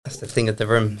That's the thing of the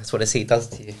room. That's what the seat does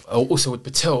to you. Also with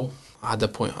Patel, I had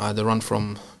to run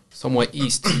from somewhere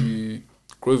east to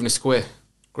Grosvenor Square,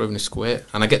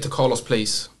 and I get to Carlos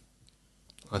Place.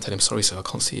 I tell him, sorry sir, I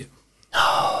can't see it. No.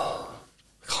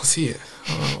 I can't see it.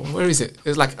 Where is it?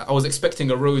 It's like I was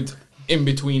expecting a road in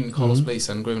between Carlos Place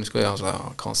and Grosvenor Square. I was like,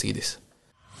 I can't see this.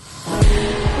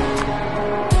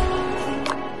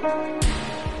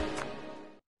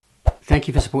 Thank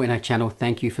you for supporting our channel.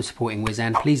 Thank you for supporting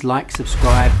Wizan. Please like,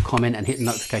 subscribe, comment and hit the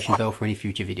notification bell for any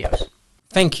future videos.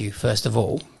 Thank you, first of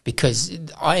all, because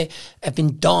I have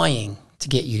been dying to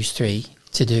get you three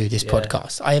to do this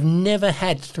podcast. I have never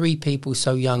had three people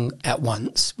so young at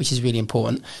once, which is really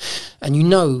important. And you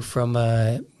know from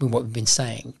what we've been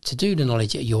saying, to do the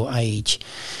knowledge at your age,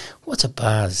 what a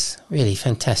buzz. Really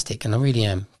fantastic. And I really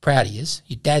am proud of you.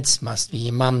 Your dads must be,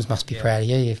 your mums must be proud of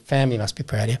you, your family must be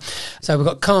proud of you. So we've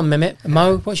got Khan Mehmet.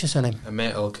 Mo, what's your surname?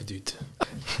 Amer El Kadud.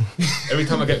 Every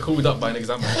time I get called up by an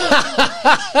examiner.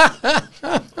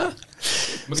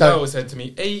 My guy always said to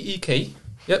me, AEK.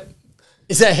 Yep.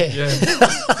 Is that it?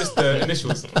 Yeah, just the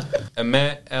initials.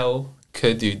 Amer El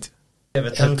Kadud.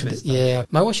 Yeah.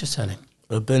 Mo, what's your surname?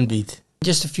 Ben Beat.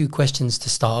 Just a few questions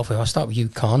to start off with. I'll start with you,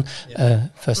 Khan.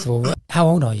 First of all, how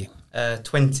old are you?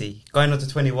 20. Going on to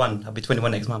 21. I'll be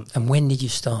 21 next month. And when did you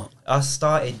start? I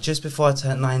started just before I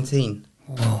turned 19.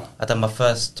 Whoa. I done my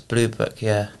first Blue Book,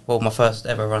 my first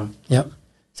ever run. Yep.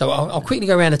 So I'll quickly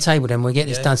go around the table then. We'll get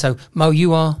this done. So, Mo,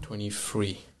 you are?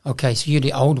 23. Okay, so you're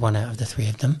the old one out of the three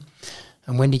of them.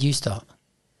 And when did you start?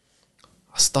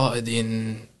 I started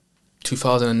in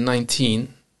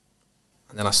 2019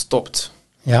 and then I stopped.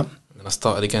 Yep. And then I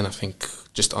started again, I think,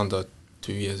 just under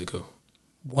 2 years ago.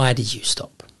 Why did you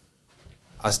stop?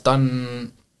 I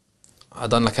done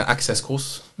like an access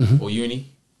course for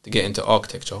uni to get into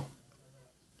architecture.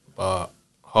 But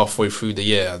halfway through the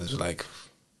year, I was like,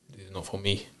 this is not for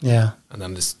me. Yeah. And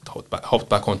then just hopped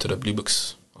back onto the Blue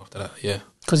Books after that,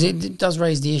 Because it does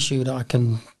raise the issue that I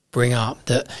can bring up,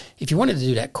 that if you wanted to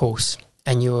do that course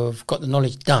and you've got the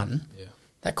knowledge done,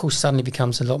 that course suddenly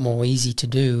becomes a lot more easy to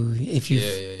do if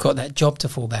you've got that job to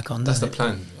fall back on. That's the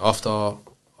plan. After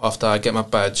I get my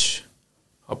badge,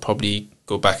 I'll probably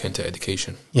go back into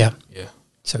education. Yeah. Yeah.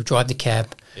 So drive the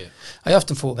cab. Yeah. I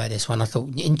often thought about this one. I thought,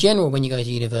 in general, when you go to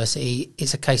university,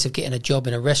 it's a case of getting a job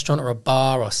in a restaurant or a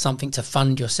bar or something to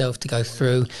fund yourself to go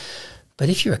through. But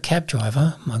if you're a cab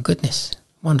driver, my goodness,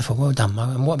 wonderful. Well done, Mo.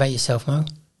 And what about yourself, Mo?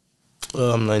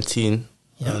 I'm 19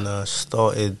 and I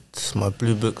started my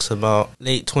Blue Books about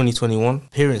late 2021.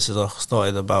 Appearances I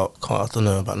started about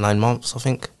 9 months, I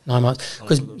think. 9 months.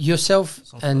 Because yourself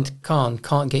and Khan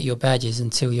can't get your badges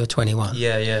until you're 21.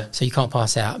 Yeah. So you can't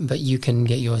pass out, but you can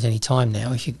get yours any time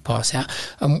now if you pass out.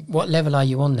 And what level are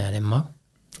you on now then, Mo?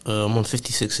 I'm on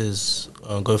 56s.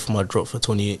 I'll go for my drop for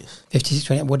 28. 56,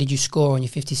 28. What did you score on your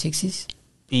 56s?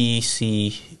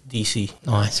 BC, DC.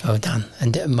 Nice, well done.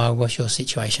 And Mo, what's your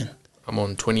situation? I'm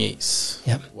on 28s.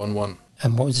 Yep. 1-1.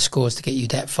 And what was the scores to get you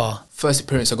that far? First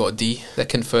appearance I got a D.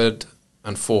 Second, third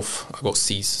and fourth I got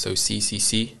C's. So C, C,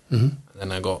 C. And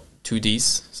then I got 2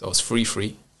 D's. So I was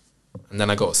 3-3. And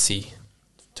then I got a C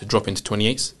to drop into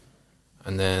 28s.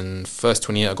 And then first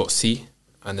 28 I got C.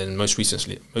 And then most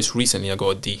recently I got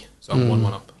a D. So I'm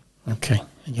 1-1 up. Okay.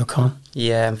 And you're Khan?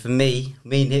 Yeah, and for me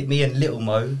and Little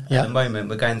Mo at the moment,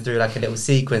 we're going through like a little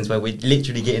sequence where we're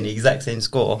literally getting the exact same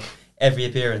score every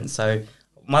appearance. So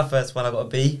my first one I got a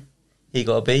B, he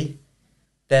got a B,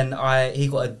 then he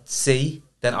got a C,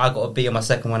 then I got a B on my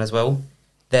second one as well,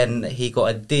 then he got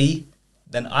a D,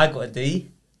 then I got a D,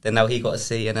 then now he got a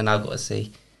C, and then I got a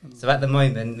C. So at the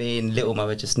moment, me and Little Mo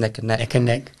are just neck and neck. Neck and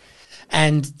neck.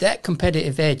 And that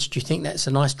competitive edge, do you think that's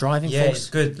a nice driving force? Yeah,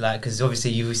 it's good, like, because obviously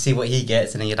you see what he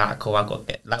gets, and then you're like, cool, I got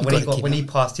to get. Like when he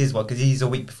passed his one, because he's a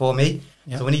week before me,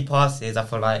 so when he passed his, I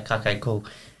feel like, okay, cool.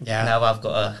 Yeah. Now I've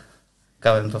got to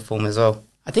go and perform as well.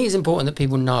 I think it's important that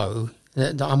people know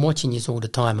that I'm watching you all the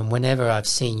time, and whenever I've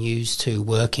seen you two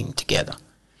working together,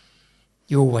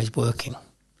 you're always working,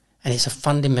 and it's a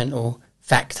fundamental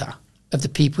factor of the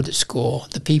people that score.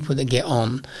 The people that get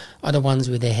on are the ones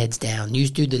with their heads down. You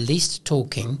do the least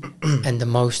talking and the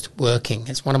most working.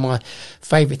 It's one of my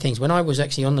favourite things. When I was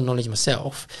actually on the knowledge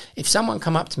myself, if someone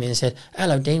come up to me and said,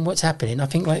 hello, Dean, what's happening? I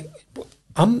think, like,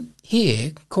 I'm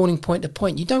here calling point to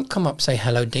point. You don't come up and say,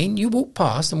 hello, Dean. You walk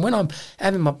past, and when I'm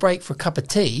having my break for a cup of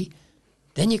tea,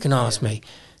 then you can ask me.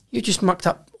 You just mucked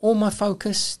up all my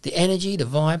focus, the energy, the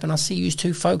vibe, and I see you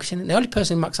two focusing. And the only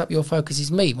person who mucks up your focus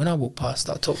is me when I walk past,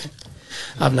 start talking.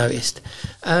 I've noticed.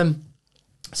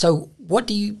 So what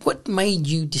made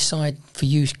you decide for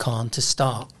you, Khan, to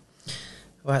start?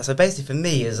 Right, so basically for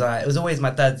me, is like, it was always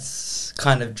my dad's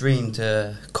kind of dream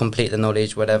to complete the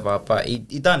knowledge, whatever. But he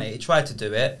done it. He tried to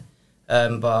do it,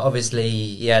 but obviously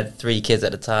he had 3 kids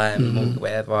at the time, or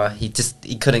whatever. He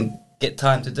couldn't get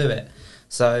time to do it.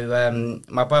 So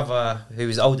my brother,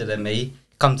 who's older than me,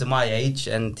 come to my age,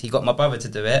 and he got my brother to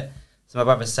do it. So my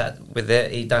brother sat with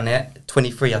it. He done it.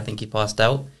 23, I think he passed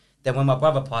out. Then when my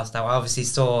brother passed out, I obviously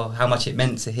saw how much it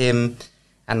meant to him,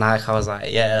 and like I was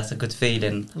like, yeah, that's a good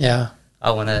feeling. Yeah. I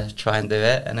want to try and do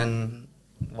it, and then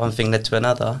one thing led to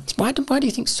another. Why do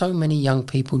you think so many young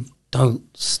people don't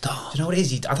start? Do you know what it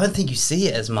is? I don't think you see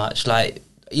it as much. Like,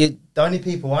 the only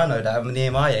people I know that are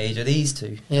near my age are these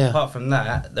two. Yeah. Apart from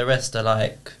that, the rest are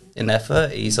like in their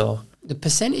 30s or... The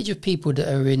percentage of people that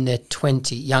are in their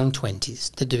young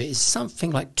 20s to do it is something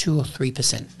like 2 or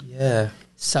 3%. Yeah.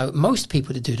 So most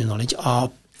people that do the knowledge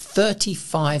are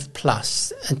 35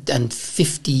 plus and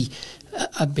 50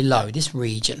 below this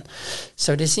region.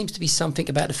 So there seems to be something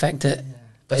about the fact that...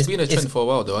 But it's been a trend for a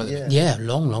while, though, hasn't it? Yeah,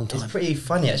 long time. It's pretty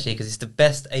funny, actually, because it's the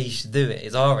best age to do it.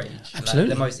 It's our age. Absolutely. Like,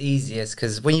 the most easiest,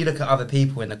 because when you look at other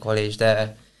people in the college,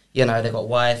 they've got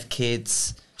wife,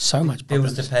 kids... So much bills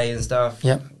problems to pay and stuff.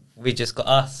 Yep. We just got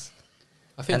us.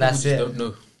 I think And people that's just it. don't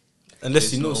know.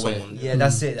 Unless you know It's not someone. Yeah,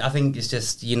 that's it. I think it's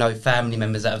just, family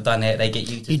members that have done it, they get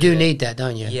you to You do need that,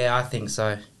 don't you? Yeah, I think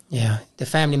so. Yeah, the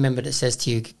family member that says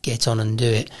to you, get on and do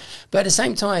it. But at the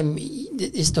same time,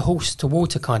 it's the horse to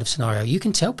water kind of scenario. You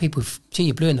can tell people, till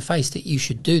you're blue in the face, that you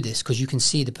should do this because you can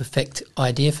see the perfect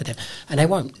idea for them. And they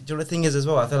won't. Do you know what the thing is as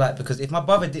well? I feel like, because if my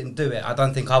brother didn't do it, I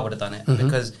don't think I would have done it.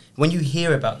 Because when you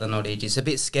hear about the knowledge, it's a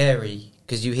bit scary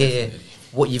because you hear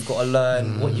what you've got to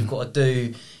learn, what you've got to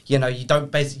do. You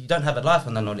don't have a life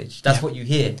on the knowledge. That's what you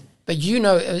hear. But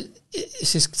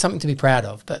it's just something to be proud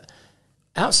of. But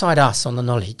outside us on the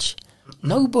knowledge,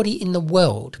 nobody in the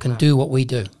world can do what we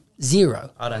do. Zero.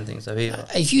 I don't think so either.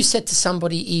 If you said to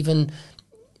somebody even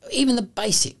the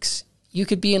basics, you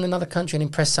could be in another country and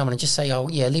impress someone and just say, oh,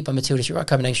 yeah, Liba Matilda, sheet, right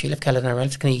Copenhagen sheet, left Caledon,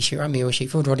 right Canadian sheet, right Miro sheet,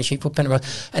 full Rodney sheet, full Penrod.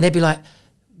 And they'd be like,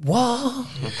 what?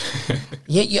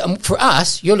 yeah, for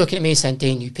us, you're looking at me and saying,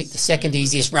 Dean, you picked the second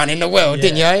easiest run in the world,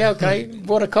 didn't you? Yeah, okay,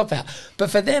 what a cop-out. But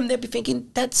for them, they'd be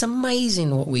thinking, that's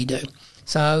amazing what we do.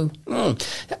 So,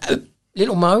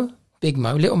 Little Mo, Big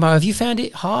Mo. Little Mo, have you found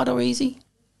it hard or easy?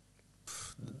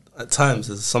 At times,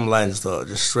 there's some lines that are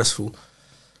just stressful.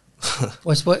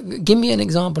 Give me an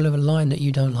example of a line that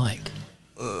you don't like.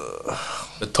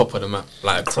 The top of the map,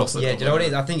 like across the Yeah, top do you know what of it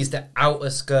is? I think it's the outer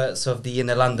skirts of the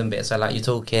inner London bit. So, like, you're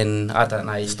talking, I don't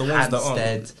know, It's the ones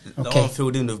Hampstead. that aren't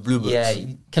filled in with blue books. Yeah,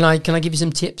 Can I give you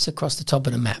some tips across the top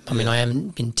of the map? I mean, I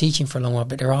haven't been teaching for a long while,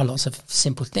 but there are lots of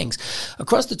simple things.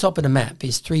 Across the top of the map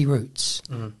is 3 routes.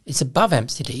 It's above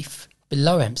Hampstead Heath,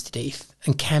 below Hampstead Heath,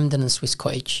 and Camden and Swiss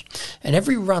Cottage. And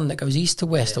every run that goes east to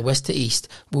west or west to east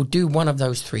will do one of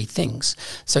those 3 things.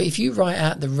 So if you write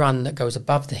out the run that goes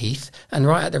above the heath and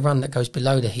write out the run that goes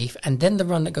below the heath and then the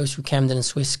run that goes through Camden and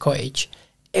Swiss Cottage,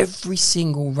 every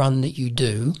single run that you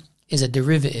do is a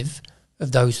derivative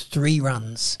of those 3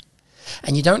 runs.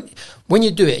 And you don't, when you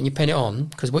do it and you pen it on,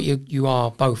 because what you are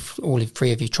both, all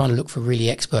 3 of you, trying to look for really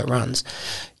expert runs,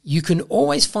 you can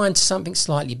always find something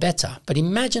slightly better. But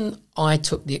imagine I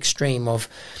took the extreme of,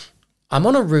 I'm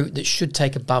on a route that should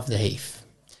take above the heath,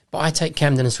 but I take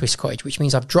Camden and Swiss Cottage, which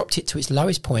means I've dropped it to its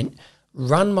lowest point,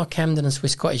 run my Camden and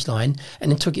Swiss Cottage line,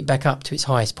 and then took it back up to its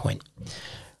highest point.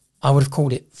 I would have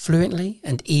called it fluently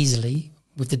and easily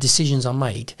with the decisions I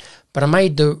made, but I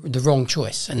made the wrong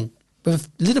choice. And with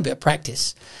a little bit of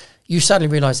practice, you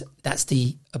suddenly realise that's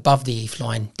the above the heath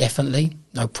line, definitely,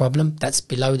 no problem. That's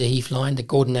below the heath line, the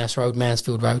Gordon House Road,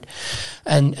 Mansfield Road,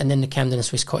 and then the Camden and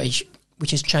Swiss Cottage,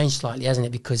 which has changed slightly, hasn't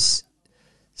it? Because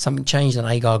something changed on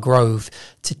Agar Grove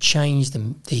to change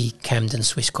the Camden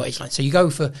Swiss Cottage line. So you go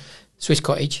for Swiss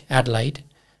Cottage, Adelaide,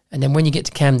 and then when you get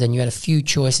to Camden, you had a few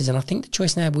choices, and I think the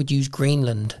choice now would use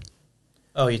Greenland.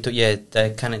 Oh, you took, I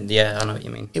know what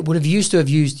you mean. It would have used to have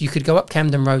used, you could go up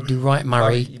Camden Road, do right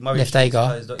Murray left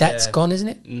Agar. That's gone, isn't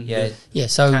it? Yeah,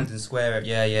 so Camden Square,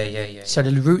 yeah. So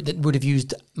the route that would have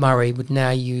used Murray would now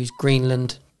use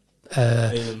Greenland,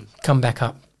 come back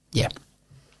up. Yeah.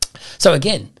 So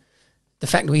again, the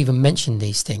fact that we even mentioned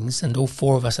these things and all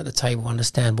 4 of us at the table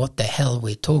understand what the hell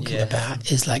we're talking about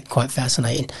is like quite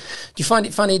fascinating. Do you find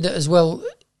it funny that as well,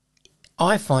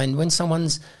 I find when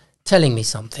someone's telling me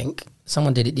something,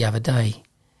 someone did it the other day,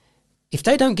 if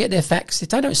they don't get their facts, if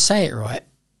they don't say it right,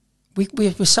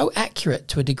 we're so accurate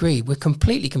to a degree, we're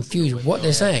completely confused with what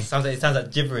they're saying. It sounds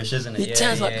like gibberish, isn't it? It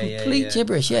sounds like complete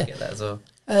gibberish, I get that as well.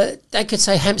 They could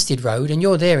say Hampstead Road, and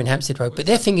you're there in Hampstead Road, but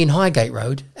they're thinking Highgate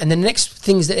Road, and the next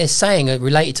things that they're saying are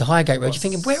related to Highgate Road. You're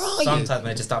thinking, where are you? Sometimes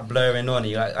when it just start blurring on,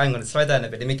 you're like, I'm going to slow down a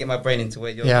bit. Let me get my brain into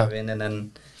where you're going, and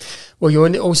then. Well, you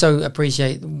also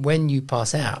appreciate when you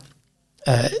pass out.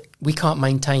 We can't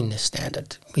maintain this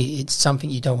standard. It's something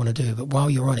you don't want to do, but while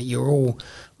you're on it, you're all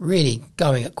really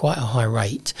going at quite a high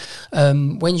rate.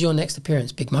 When's your next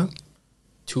appearance, Big Mo?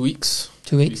 2 weeks.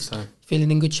 2 weeks. Time.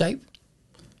 Feeling in good shape?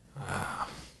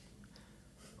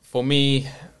 For me,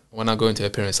 when I go into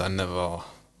appearance, I'm never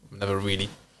really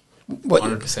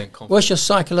 100% confident. What's your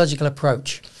psychological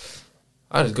approach?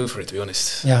 I just go for it, to be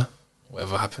honest. Yeah.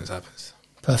 Whatever happens, happens.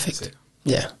 Perfect. That's it.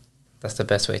 Yeah. That's the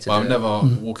best way to do it. it. I'm never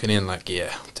walking in like,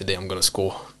 yeah, today I'm going to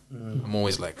score. I'm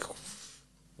always like,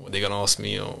 what are they going to ask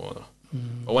me?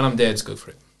 But when I'm there, just go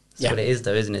for it. That's what it is,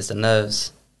 though, isn't it? It's the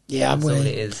nerves. Yeah, that's all it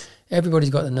is.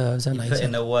 Everybody's got the nerves, don't they? Put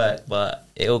in the work, but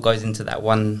it all goes into that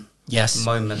one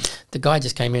moment. The guy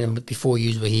just came in and before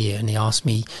you were here, and he asked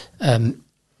me when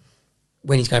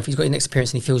he's got his next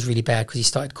appearance, and he feels really bad because he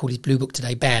started to call his blue book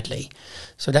today badly.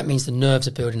 So that means the nerves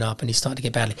are building up, and he's starting to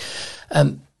get badly.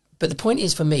 But the point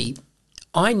is, for me,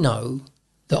 I know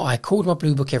that I called my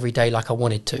blue book every day like I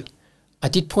wanted to. I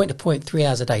did point to point 3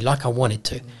 hours a day like I wanted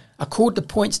to. I called the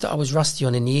points that I was rusty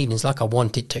on in the evenings like I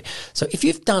wanted to. So if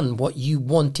you've done what you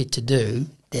wanted to do,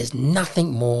 there's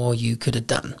nothing more you could have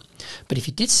done. But if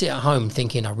you did sit at home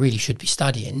thinking I really should be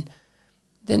studying,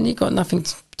 then you've got nothing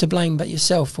to blame but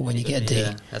yourself for when you get a D.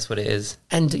 Yeah, that's what it is.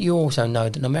 And you also know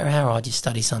that no matter how hard you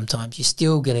study sometimes, you're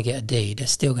still going to get a D.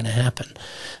 That's still going to happen.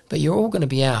 But you're all going to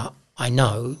be out, I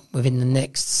know, within the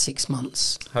next 6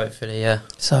 months. Hopefully, yeah.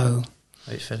 So...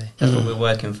 Hopefully. That's what we're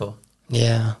working for.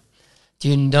 Yeah. Do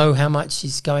you know how much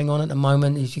is going on at the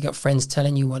moment? Have you got friends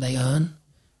telling you what they earn?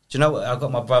 Do you know what? I've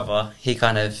got my brother. He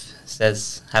kind of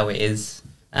says how it is.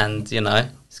 And, you know,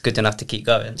 it's good enough to keep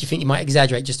going. Do you think you might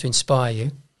exaggerate just to inspire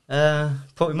you?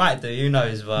 Probably might do. Who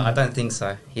knows? But I don't think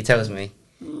so. He tells me,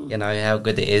 you know, how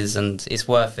good it is and it's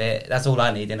worth it. That's all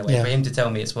I need, in a way, for him to tell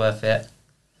me it's worth it.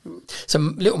 So,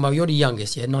 Little Mo, you're the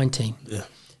youngest, 19. Yeah.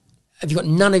 Have you got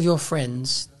none of your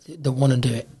friends that want to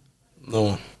do it? No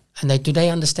one. And do they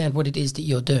understand what it is that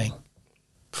you're doing?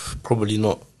 Probably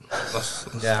not.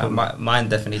 Yeah, mine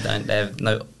definitely don't. They have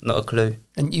not a clue.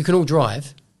 And you can all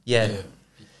drive? Yeah.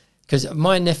 Because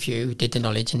my nephew did the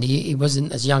knowledge, and he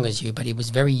wasn't as young as you, but he was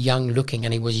very young looking,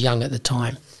 and he was young at the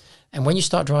time. And when you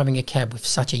start driving a cab with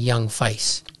such a young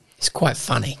face, it's quite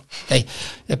funny. They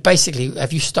basically,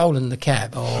 have you stolen the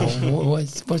cab? Or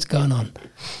what's going on?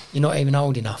 You're not even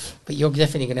old enough, but you're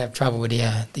definitely going to have trouble with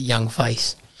the young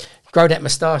face. Grow that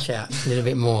moustache out a little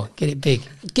bit more. Get it big.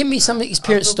 Give me some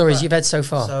experience stories you've had so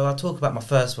far. So I'll talk about my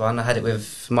first one. I had it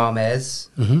with Marmez.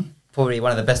 Mm-hmm. Probably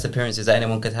one of the best appearances that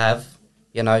anyone could have.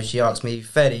 You know, she asked me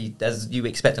fairly, as you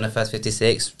expect on the first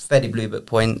 56, fairly blue book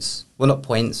points. Well, not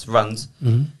points, runs.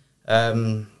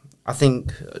 Mm-hmm. I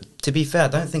think, to be fair, I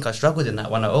don't think I struggled in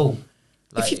that one at all.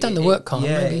 Like, if you've done the work,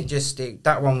 Colin, maybe.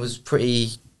 That one was pretty,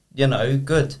 you know,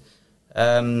 good.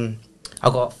 I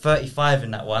got 35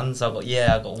 in that one, so I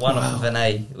got one off of an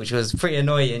A, which was pretty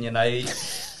annoying, you know.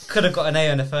 Could have got an A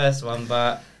on the first one,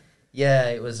 but yeah,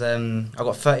 it was. I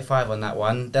got 35 on that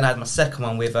one. Then I had my second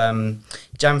one with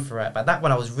Jamferat, but that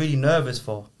one I was really nervous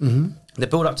for. Mm-hmm. The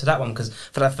build up to that one, because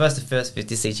for that first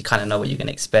 56, you kind of know what you're going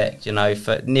to expect, you know,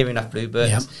 for near enough blue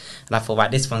books. Yep. And I thought, right,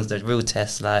 this one's the real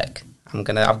test. Like, I've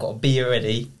got a B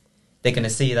already. They're going to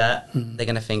see that. Mm. They're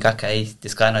going to think, okay,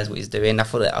 this guy knows what he's doing. I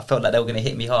felt like they were going to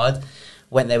hit me hard.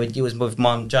 Went there with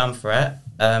Mom Jamferat.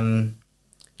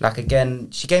 Like,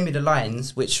 again, she gave me the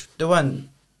lines, which they weren't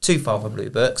too far for blue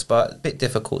books, but a bit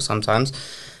difficult sometimes.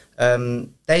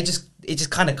 It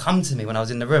just kind of come to me when I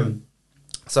was in the room.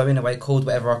 So in a way, called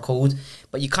whatever I called.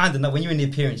 But you kind of know, when you're in the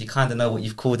appearance, you kind of know what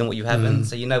you've called and what you haven't.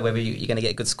 So you know whether you're going to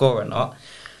get a good score or not.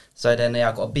 So then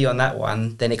I got a B on that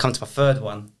one. Then it comes to my third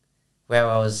one, where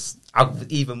I was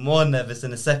even more nervous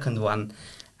than the second one.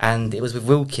 And it was with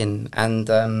Wilkin. And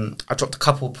I dropped a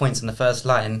couple of points in the first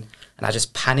line. And I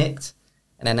just panicked.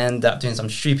 And then ended up doing some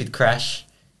stupid crash.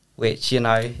 Which, you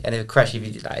know, and a crash,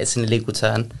 it's an illegal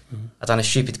turn. Mm-hmm. I done a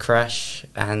stupid crash.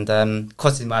 And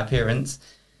costing my appearance.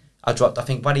 I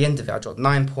think by the end of it, I dropped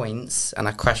 9 points and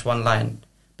I crashed one line.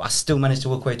 But I still managed to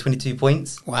walk away 22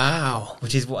 points. Wow.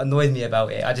 Which is what annoyed me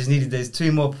about it. I just needed those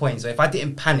 2 more points. So if I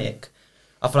didn't panic,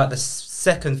 I feel like the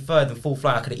second, third and fourth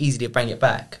line, I could have easily bring it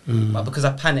back. Mm. But because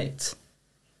I panicked,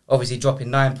 obviously dropping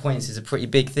 9 points is a pretty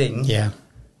big thing. Yeah.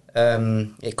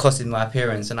 It costed my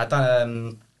appearance. And I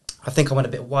think I went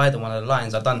a bit wide on one of the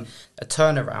lines. I've done a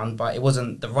turnaround, but it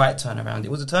wasn't the right turnaround. It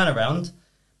was a turnaround,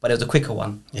 but it was a quicker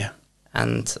one. Yeah.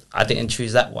 and I didn't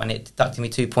choose that one. It deducted me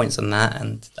 2 points on that,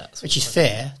 and that's Which is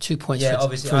fair. 2 points Yeah, for,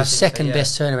 obviously, for I the think so, second yeah.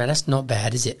 best turnaround. That's not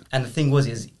bad, is it? And the thing was,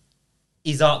 is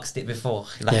he's asked it before.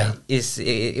 Like, Yeah.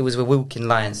 it was a Wilkin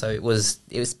line, so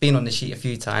it's been on the sheet a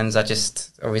few times. I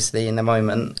just obviously in the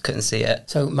moment couldn't see it.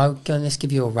 So, Mo, go on, let's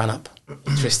give you a run-up.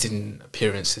 Interesting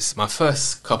appearances. My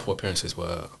first couple appearances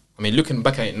were, I mean, looking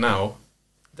back at it now,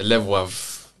 the level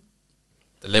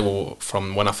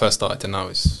from when I first started to now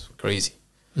is crazy.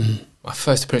 My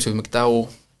first appearance with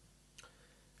McDowell,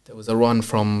 there was a run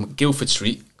from Guildford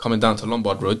Street coming down to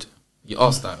Lombard Road. You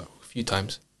asked that a few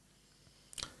times.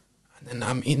 And then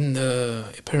I'm in the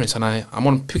appearance and I'm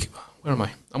on where am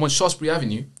I? I'm on Shaftesbury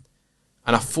Avenue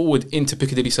and I forward into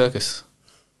Piccadilly Circus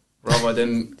rather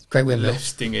than Great windmill.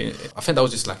 lifting it. I think that was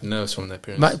just like nerves from the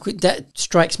appearance. That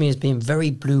strikes me as being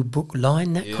very blue book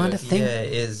line, that Yeah. kind of thing. Yeah,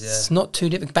 it is. It's Yeah. not too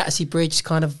difficult. Battersea Bridge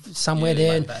kind of somewhere Yeah,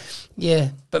 there. like that. Yeah,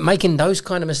 but making those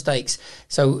kind of mistakes.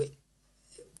 So,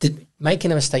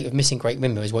 making a mistake of missing Great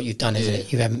Windmill is what you've done, isn't Yeah.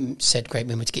 it? You haven't said Great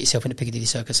Windmill to get yourself into Piccadilly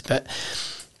Circus, but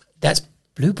that's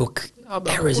blue book I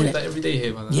error, isn't that it? every day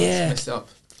here, man. I Yeah. just messed it up.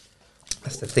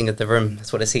 That's the thing of the room.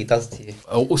 That's what the seat does to you.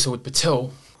 Also with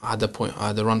Patel, I had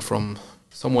the run from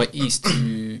somewhere east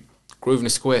to Grosvenor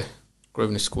Square,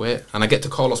 and I get to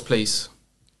Carlos Place.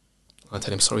 I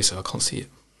tell him, sorry, sir, I can't see it.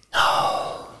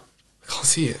 I can't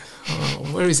see it.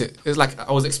 Where is it? It was like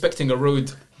I was expecting a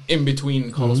road in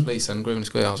between Carlos Place and Grosvenor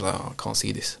Square. I was like, I can't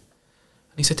see this.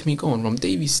 And he said to me, go on, from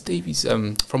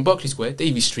from Berkeley Square,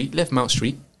 Davies Street, left Mount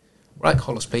Street, right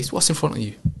Carlos Place. What's in front of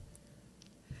you?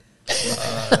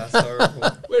 That's horrible.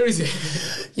 Where is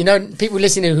it? You know, people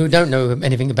listening who don't know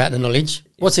anything about the knowledge,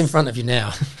 what's in front of you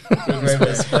now?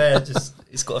 Grosvenor Square, just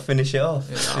it's got to finish it off.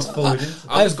 Just forward into it.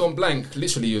 I've just gone blank,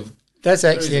 literally. That's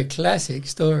Where actually a is it? classic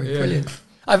story. Yeah. Brilliant.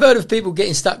 I've heard of people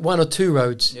getting stuck one or two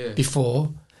roads Yeah.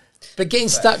 before, but getting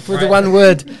stuck with the right. one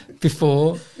word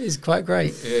before is quite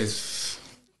great. Yes.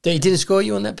 He didn't score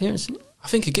you on that appearance? I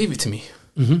think he gave it to me.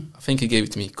 Mm-hmm. I think he gave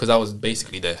it to me because I was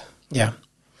basically there. Yeah.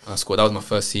 And I scored. That was my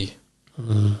first C.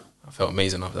 I felt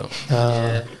amazing after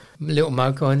that. Little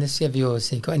Mo, go on, let's see if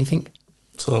yours. You got anything?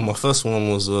 So my first one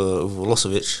was with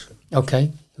Volosevic.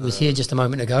 Okay. He was here just a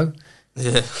moment ago.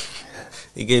 Yeah,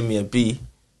 he gave me a B.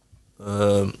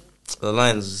 The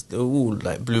lines, they were all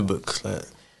like blue books. Like,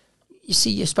 You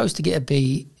see, you're supposed to get a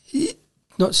B.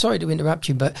 Not sorry to interrupt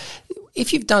you, but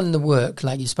if you've done the work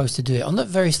like you're supposed to do it, on that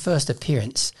very first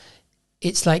appearance,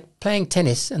 it's like playing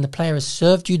tennis and the player has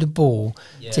served you the ball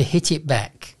to hit it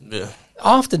back. yeah,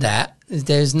 After that,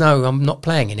 there's no, I'm not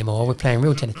playing anymore, we're playing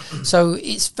real tennis. So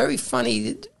it's very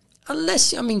funny,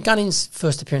 that Gunning's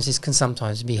first appearances can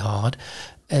sometimes be hard,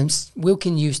 and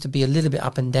Wilkin used to be a little bit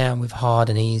up and down with hard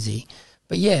and easy.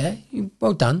 But yeah,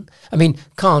 well done. I mean,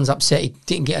 Khan's upset he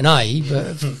didn't get an A,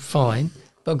 but fine.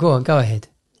 But go on, go ahead.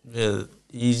 yeah.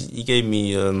 He gave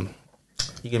me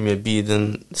a B.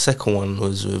 Then the second one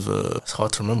was with it's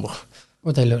hard to remember.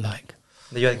 What they look like.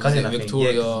 You had Was Gunning, it I think.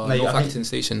 Victoria Yeah. No, you- North I think- Acton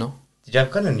Station, no? Did you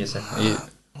have Gunning yourself? Yeah.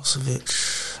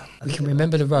 Volosevic. We can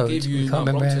remember the road. Gave We you can't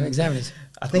remember how Brompton. examiners.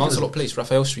 I think it was, Lancelot Place,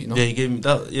 Raphael Street, no? Yeah, he gave me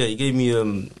that. Yeah, he gave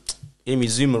me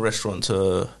Zuma restaurant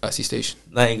to Battersea Station.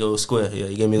 Nightingale Square. Yeah,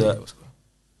 he gave me that.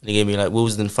 And he gave me like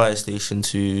Willesden Fire Station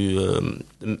to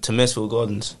Maresfield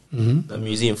Gardens, that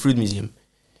museum, Freud Museum.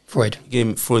 Freud. He gave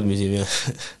me Freud Museum, yeah.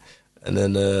 And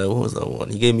then what was that one?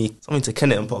 He gave me something to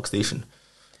Kennington Park Station.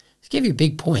 He gave you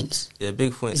big points. Yeah,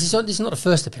 big point. This is not the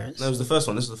first appearance. No, it was the first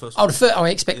one. This was the first Oh, one. I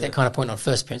expect that kind of point on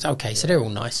first appearance. Okay, so they're all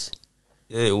nice.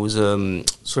 Yeah, it was on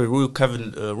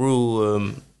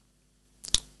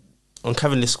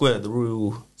Cavendish Square, the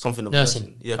Royal something of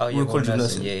Nursing. Yeah, oh, Royal College of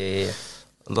Nursing. Yeah.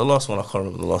 And the last one, I can't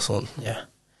remember the last one. Yeah.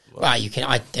 Well, you can.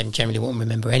 I generally won't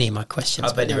remember any of my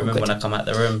questions. I bet you they're all remember good. when I come out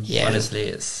the room. Yeah. Honestly,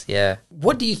 it's, yeah.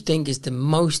 What do you think is the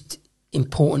most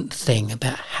important thing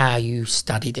about how you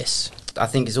study this? I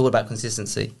think it's all about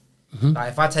consistency. Like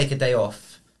if I take a day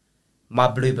off, my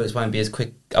blue books won't be as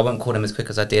quick. I won't call them as quick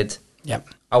as I did. Yep.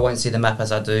 I won't see the map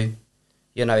as I do.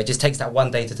 You know, it just takes that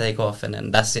one day to take off, and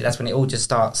then that's it. That's when it all just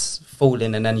starts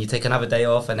falling, and then you take another day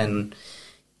off, and then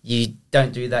you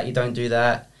don't do that. You don't do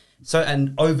that. So,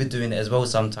 and overdoing it as well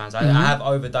sometimes. I have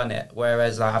overdone it,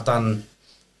 whereas like I've done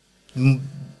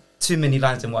too many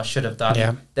lines than what I should have done.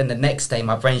 Yeah. Then the next day,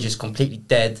 my brain's just completely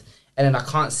dead, and then I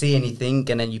can't see anything,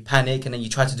 and then you panic, and then you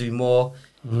try to do more.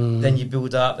 Then you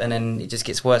build up, and then it just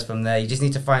gets worse from there. You just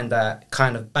need to find that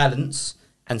kind of balance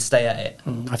and stay at it.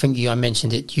 I think I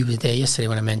mentioned it. You were there yesterday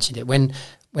when I mentioned it.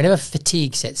 Whenever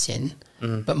fatigue sets in,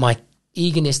 but my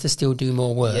eagerness to still do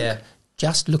more work,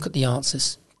 just look at the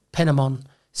answers, pen them on,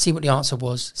 see what the answer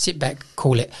was, sit back,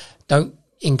 call it. Don't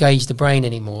engage the brain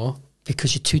anymore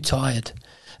because you're too tired.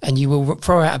 and you will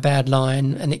throw out a bad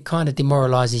line, and it kind of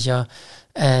demoralises you.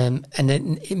 And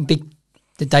then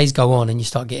the days go on, and you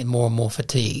start getting more and more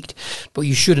fatigued. But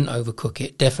you shouldn't overcook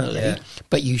it, definitely. Yeah.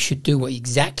 But you should do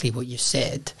exactly what you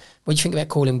said. What do you think about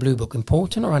calling Blue Book?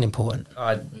 Important or unimportant?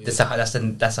 That's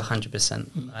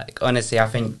 100%. Like, honestly, I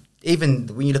think even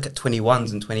when you look at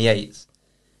 21s and 28s,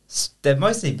 they're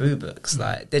mostly Blue Books.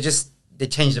 Like they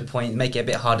change the point, make it a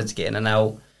bit harder to get in and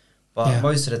out. But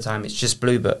most of the time, it's just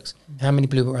Blue Books. How many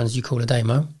Blue Book runs do you call a day,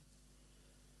 Mo?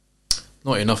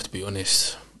 Not enough, to be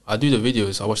honest. I do the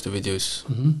videos. I watch the videos.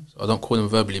 So I don't call them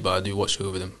verbally, but I do watch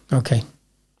over them. Okay.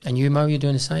 And you, Mo, you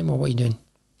doing the same, or what are you doing?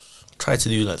 Try to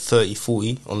do like 30,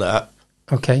 40 on the app.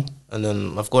 Okay. And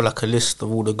then I've got like a list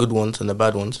of all the good ones and the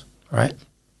bad ones. Right.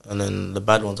 And then the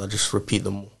bad ones, I just repeat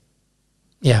them all.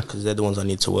 Yeah. Because they're the ones I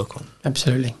need to work on.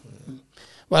 Absolutely.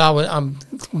 Well, I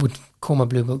would call my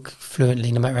Blue Book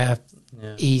fluently, no matter how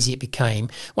easy it became.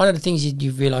 One of the things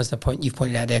you realised, you've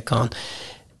pointed out there, Khan,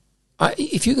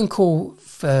 if you can call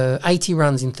for 80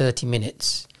 runs in 30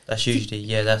 minutes... That's usually,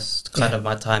 that's kind of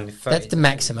my time. That's the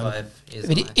maximum. I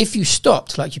mean, if you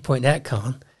stopped, like you pointed out,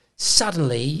 Khan,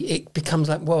 suddenly it becomes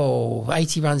like, whoa,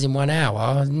 80 runs in 1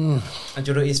 hour. And you know what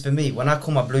it is for me? When I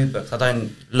call my Blue Books, I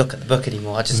don't look at the book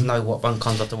anymore. I just know what run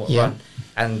comes after what run.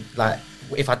 And like,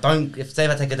 if I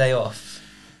take a day off,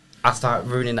 I start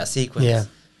ruining that sequence. Yeah.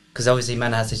 Because obviously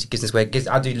man has to Gibson Square.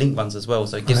 I do link runs as well.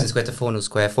 So Gibson Square to Fornal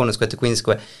Square to Queen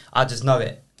Square. I just know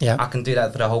it. Yeah. I can do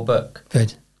that for the whole book.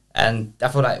 Good. And I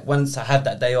feel like once I have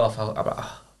that day off, I'm like,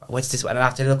 what's this one? And I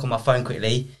have to look on my phone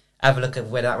quickly, have a look at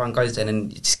where that run goes then,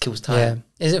 and it just kills time.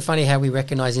 Yeah. Is it funny how we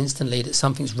recognise instantly that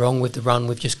something's wrong with the run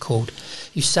we've just called?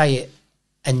 You say it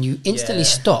and you instantly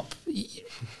stop.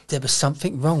 There was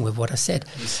something wrong with what I said.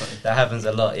 That happens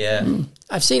a lot,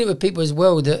 I've seen it with people as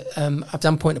well that I've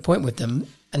done point-to-point with them,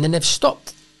 and then they've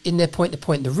stopped in their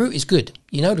point-to-point. The route is good.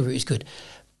 You know the route is good.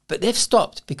 But they've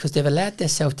stopped because they've allowed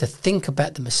themselves to think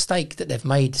about the mistake that they've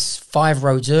made 5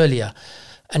 roads earlier.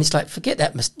 And it's like, forget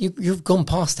that. You've gone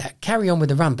past that. Carry on with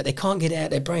the run. But they can't get it out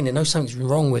of their brain. They know something's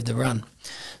wrong with the run.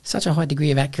 Such a high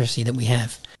degree of accuracy that we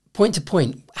have. Point to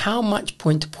point. How much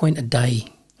point to point a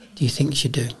day do you think you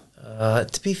should do?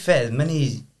 To be fair,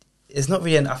 it's not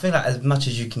really, I feel like as much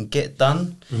as you can get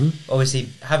done, obviously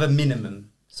have a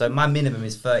minimum. So my minimum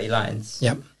is 30 lines.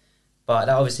 Yep. But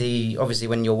that obviously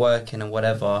when you're working and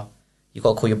whatever, you've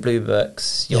got to call your Blue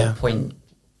Books, your point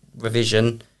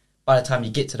revision. By the time you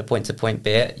get to the point-to-point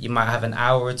bit, you might have an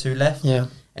hour or 2 left. Yeah.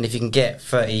 And if you can get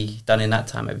 30 done in that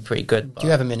time, it'd be pretty good. Do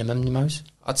you have a minimum, Mose?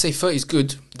 I'd say 30 is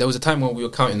good. There was a time when we were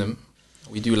counting them.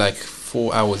 We do like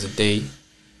 4 hours a day.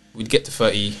 We'd get to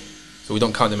 30, so we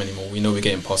don't count them anymore. We know we're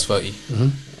getting past 30.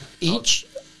 Each?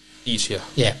 Each, yeah.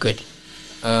 Yeah, good.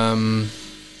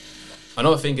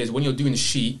 Another thing is when you're doing the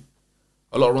sheet,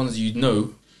 a lot of runs you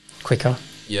know. Quicker.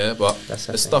 Yeah, but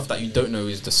the stuff that you don't know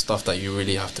is the stuff that you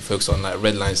really have to focus on. Like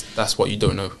red lines, that's what you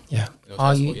don't know. Yeah.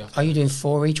 You know, are you doing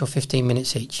 4 each or 15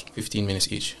 minutes each? 15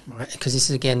 minutes each. Right, because this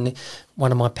is again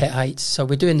one of my pet hates. So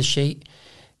we're doing the sheet.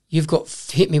 You've got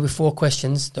hit me with 4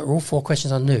 questions that are all 4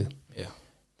 questions I knew. Yeah.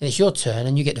 Then it's your turn,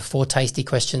 and you get the 4 tasty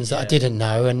questions that I didn't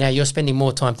know, and now you're spending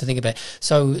more time to think about it.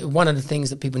 So one of the things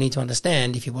that people need to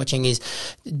understand, if you're watching, is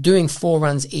doing 4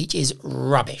 runs each is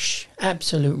rubbish,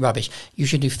 absolute rubbish. You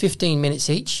should do 15 minutes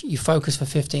each. You focus for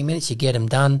 15 minutes, you get them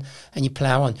done, and you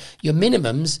plough on. Your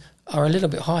minimums are a little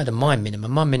bit higher than my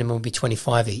minimum. My minimum would be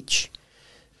 25 each.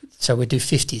 So we'll do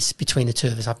 50s between the two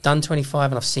of us. I've done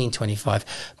 25 and I've seen 25,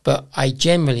 but I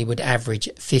generally would average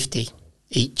 50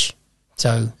 each.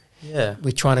 So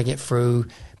we're trying to get through.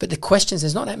 But the questions,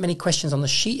 there's not that many questions on the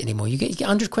sheet anymore. You get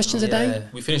 100 questions a day?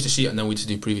 We finish the sheet and then we just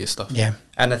do previous stuff. Yeah.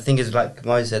 And the thing is, like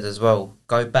Mo said as well,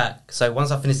 go back. So once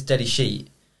I finish the daily sheet,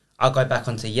 I'll go back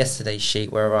onto yesterday's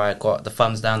sheet where I got the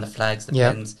thumbs down, the flags, the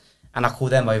pins, and I call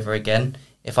them over again.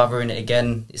 If I ruin it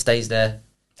again, it stays there.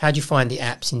 How do you find the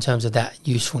apps in terms of that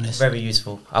usefulness? Very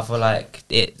useful. I feel like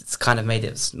it's kind of made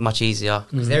it much easier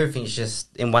because everything's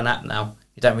just in one app now.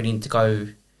 You don't really need to go.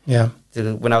 Yeah.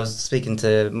 When I was speaking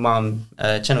to Mum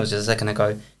Channels just a second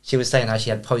ago, she was saying how she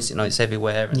had post-it notes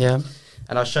everywhere. And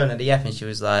I was showing her the app and she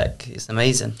was like, it's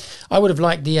amazing. I would have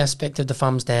liked the aspect of the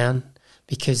thumbs down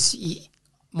because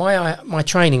my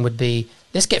training would be,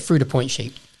 let's get through the point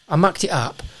sheet. I mucked it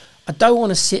up. I don't want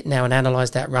to sit now and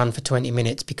analyse that run for 20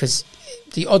 minutes because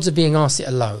the odds of being asked it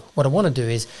are low. What I want to do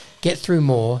is get through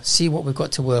more, see what we've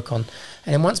got to work on.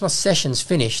 And then once my session's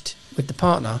finished with the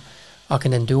partner, I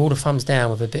can then do all the thumbs down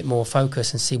with a bit more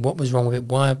focus and see what was wrong with it.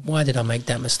 Why did I make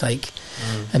that mistake?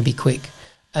 And be quick.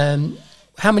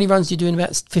 How many runs do you do in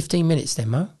about 15 minutes then,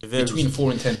 Mo? Between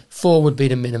 4 and 10. 4 would be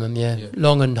the minimum, yeah.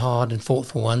 Long and hard and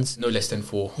thoughtful ones. No less than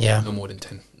 4. Yeah. No more than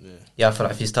 10. yeah, I feel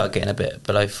like if you start getting a bit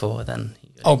below 4, then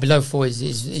Below 4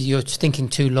 is you're thinking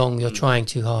too long, you're trying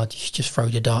too hard. You should just throw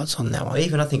your darts on that one.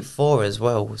 Even I think 4 as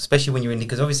well, especially when you're in,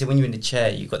 because obviously when you're in the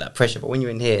chair, you've got that pressure, but when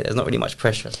you're in here, there's not really much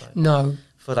pressure. So No.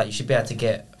 I feel like you should be able to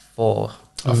get 4.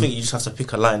 I think you just have to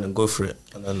pick a line and go for it,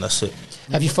 and then that's it.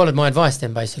 Have you followed my advice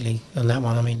then, basically, on that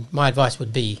one? I mean, my advice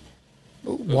would be,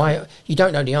 why you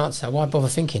don't know the answer, why bother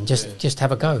thinking? Just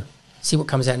have a go. See what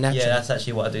comes out naturally. Yeah, that's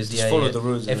actually what I do. Just follow the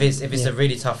rules. If it's a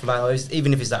really tough line, or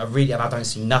even if it's like and I don't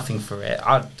see nothing for it,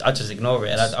 I just ignore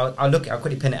it. And I look, I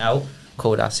quickly pin it out.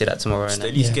 Cool, I'll see that tomorrow. Just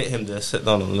at least get him to sit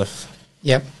down on the left.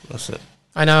 Yep. That's it.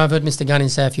 I know I've heard Mr. Gunning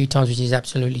say a few times, which is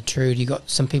absolutely true. You got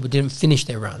some people didn't finish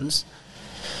their runs,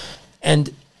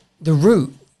 and the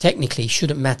route technically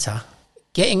shouldn't matter.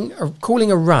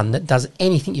 Calling a run that does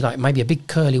anything you like, maybe a big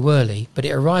curly whirly, but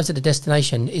it arrives at the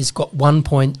destination is got 1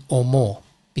 point or more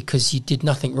because you did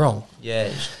nothing wrong. Yeah.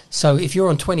 So if you're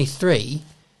on 23,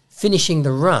 finishing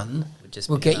the run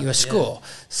will get you a score. Yeah.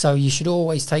 So you should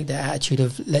always take that attitude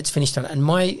of let's finish that. And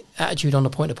my attitude on the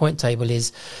point-to-point table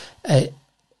is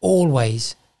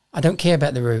always, I don't care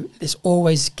about the route. Let's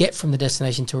always get from the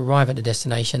destination to arrive at the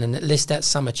destination, and at least that's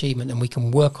some achievement, and we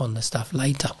can work on the stuff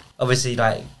later. Obviously,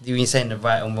 like you're saying the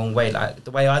right and wrong way. Like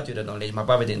the way I do the knowledge, my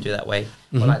brother didn't do that way.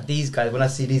 But like these guys, when I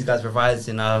see these guys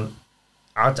revising, I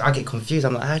get confused.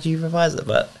 I'm like, how do you revise it?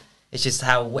 But it's just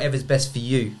how whatever's best for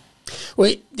you.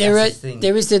 Well, there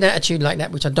is an attitude like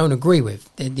that which I don't agree with.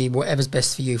 The whatever's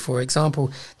best for you. For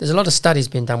example, there's a lot of studies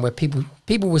being done where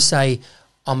people will say,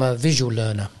 I'm a visual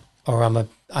learner, or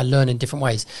I learn in different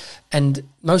ways. And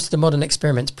most of the modern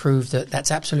experiments prove that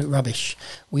that's absolute rubbish.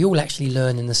 We all actually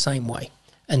learn in the same way.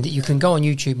 And you can go on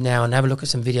YouTube now and have a look at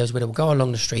some videos where they'll go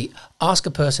along the street, ask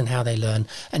a person how they learn,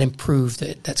 and then prove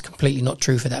that that's completely not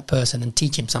true for that person and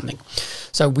teach him something.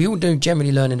 So we all do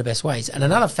generally learn in the best ways. And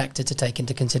another factor to take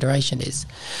into consideration is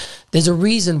there's a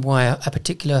reason why a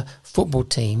particular football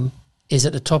team is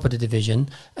at the top of the division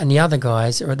and the other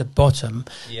guys are at the bottom,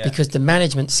 because the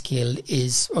management skill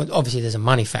is, obviously there's a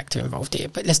money factor involved here,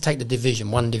 but let's take the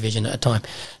division, one division at a time.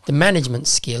 The management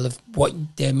skill of what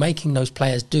they're making those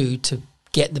players do to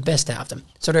get the best out of them.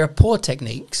 So there are poor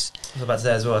techniques. I was about to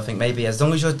say as well, I think maybe as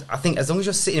long as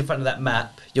you're sitting in front of that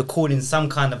map, you're calling some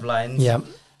kind of lines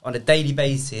on a daily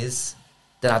basis,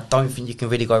 then I don't think you can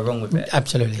really go wrong with it.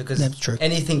 Absolutely, because that's true.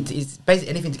 It's basically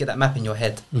anything to get that map in your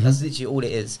head. That's literally all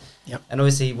it is. Yep. And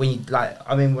obviously, when you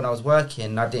when I was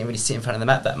working, I didn't really sit in front of the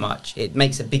map that much. It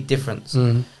makes a big difference.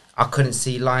 I couldn't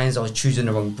see lines. I was choosing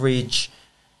the wrong bridge.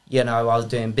 I was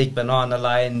doing big banana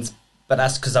lines, but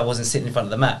that's because I wasn't sitting in front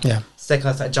of the map. Yeah. Second,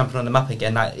 I started jumping on the map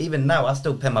again. Even now, I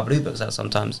still pen my blue books out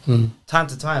sometimes, time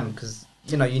to time, because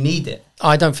you need it.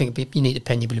 I don't think you need to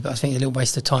pen your blue books. I think it's a little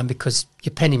waste of time because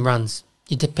you're penning runs.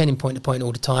 You're penning point to point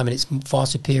all the time, and it's far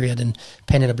superior than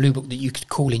penning a blue book that you could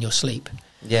call in your sleep.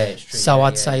 Yeah, it's true. So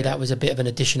I'd say that was a bit of an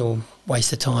additional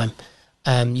waste of time.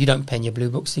 You don't pen your blue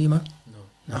books, do you, Mo?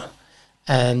 No.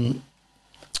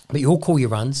 But you all call your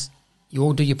runs. You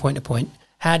all do your point to point.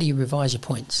 How do you revise your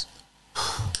points?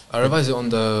 I revise it on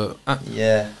the app.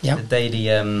 Yeah. The daily.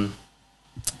 When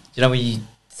you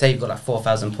say you've got like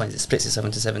 4,000 points, it splits itself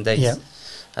into 7 days. Yeah.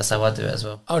 That's how I do it as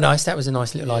well. Oh, nice. That was a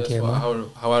nice little idea.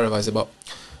 How I revise it. But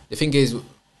the thing is,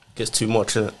 gets too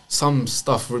much in it. Some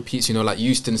stuff repeats, like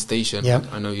Euston Station. Yeah.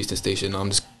 I know Euston Station.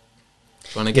 I'm just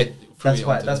trying to get through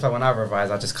That's why when I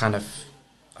revise, I just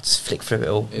flick through it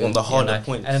all. On the harder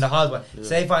points. And then the hard one. Yeah.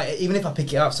 Say even if I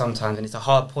pick it up sometimes and it's a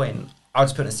hard point, I'll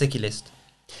just put it in a sticky list.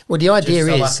 Well, the idea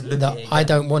is that I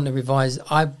don't want to revise.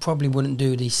 I probably wouldn't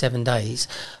do these 7 days.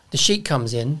 The sheet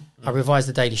comes in, I revise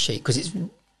the daily sheet because it's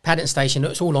Paddington Station,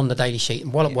 it's all on the daily sheet,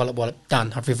 and wallop,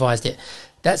 done. I've revised it.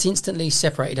 That's instantly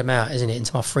separated them out, isn't it,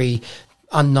 into my 3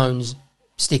 unknowns,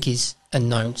 stickies, and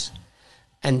knowns.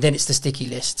 And then it's the sticky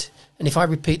list. And if I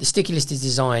repeat, the sticky list is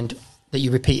designed that you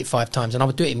repeat it 5 times, and I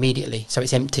would do it immediately, so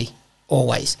it's empty,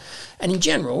 always. And in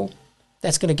general,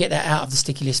 that's going to get that out of the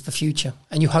sticky list for future,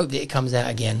 and you hope that it comes out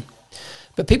again.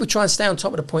 But people try and stay on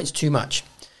top of the points too much.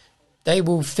 They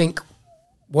will think,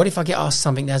 what if I get asked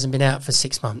something that hasn't been out for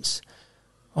 6 months?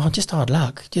 Oh, just hard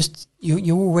luck. Just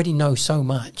you already know so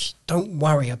much. Don't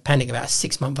worry or panic about a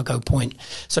 6 month ago point.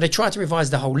 So they try to revise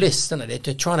the whole list, don't they?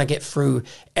 They're trying to get through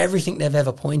everything they've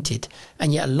ever pointed.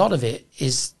 And yet a lot of it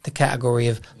is the category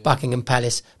of Buckingham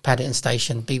Palace, Paddington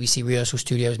Station, BBC Rehearsal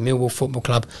Studios, Millwall Football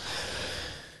Club.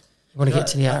 You want to get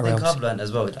to the outer realms. I think I've learned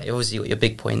as well, obviously you've got your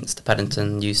big points, the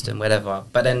Paddington, Euston, whatever.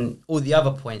 But then all the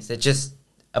other points, they're just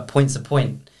a point's a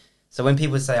point. So when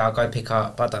people say, I'll go pick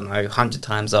up, I don't know, 100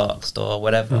 times asked or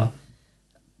whatever,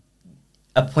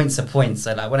 a point's a point.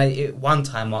 So like when one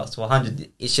time marks to 100,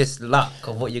 it's just luck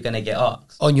of what you're going to get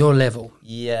asked. On your level.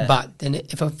 Yeah. But then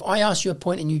if I ask you a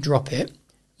point and you drop it,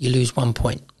 you lose 1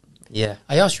 point. Yeah.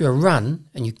 I ask you a run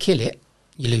and you kill it,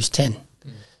 you lose 10.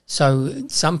 So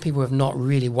some people have not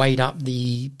really weighed up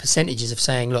the percentages of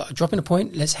saying, look, dropping a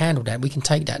point, let's handle that. We can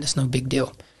take that. It's no big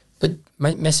deal. But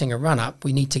messing a run up,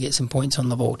 we need to get some points on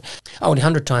the board. Only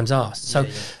 100 times asked. So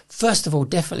first of all,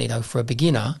 definitely though, for a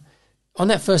beginner, on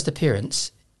that first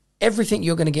appearance, everything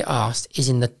you're going to get asked is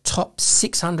in the top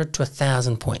 600 to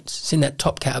 1,000 points. It's in that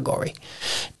top category.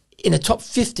 In the top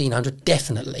 1,500,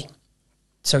 definitely.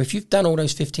 So if you've done all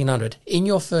those 1,500, in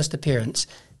your first appearance,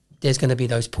 there's going to be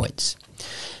those points.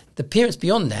 The appearance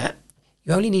beyond that,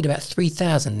 you only need about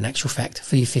 3,000 in actual fact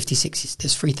for your 56s.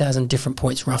 There's 3,000 different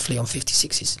points roughly on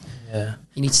 56s. Yeah.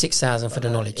 You need 6,000 for the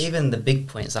knowledge. Even the big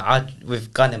points, like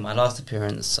with Gun in my last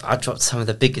appearance, I dropped some of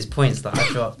the biggest points that I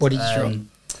dropped. What did you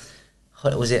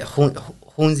drop? Was it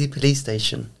Hornsey Police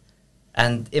Station?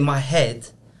 And in my head,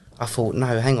 I thought,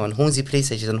 no, hang on, Hornsey Police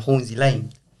Station is on Hornsey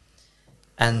Lane.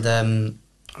 And I'm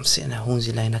sitting at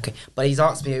Hornsey Lane, okay. But he's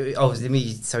asked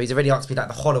me, so he's already asked me like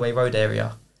the Holloway Road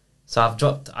area. So I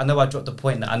dropped a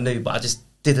point that I knew, but I just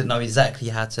didn't know exactly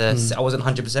how to, I wasn't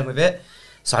 100% with it.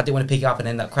 So I didn't want to pick it up and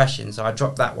end up crashing. So I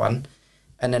dropped that one.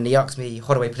 And then he asked me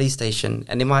Holloway Police Station.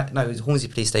 And it was Hornsey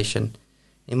Police Station.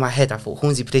 In my head, I thought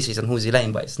Hornsey Police Station is on Hornsey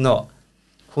Lane, but it's not.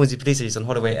 Hornsey Police Station is on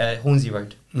Hornsey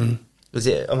Road. Was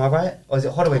it, am I right? Or is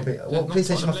it Holloway? What police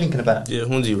station am I thinking about? Yeah,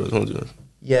 Hornsey Road.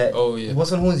 Yeah. Oh, yeah.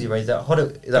 What's on Hornsey Road? Is that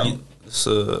Holloway? I think that's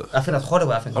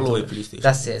Holloway. Holloway Police Station.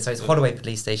 That's it. So it's Holloway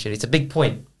Police Station. It's a big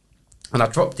point. And I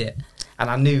dropped it. And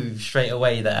I knew straight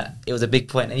away that it was a big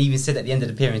point. And he even said at the end of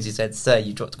the appearance, he said, "Sir,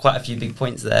 you dropped quite a few big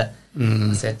points there."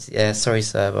 I said, "Yeah, sorry,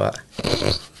 sir, but..."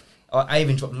 I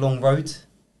even dropped Long Road,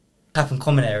 Clapham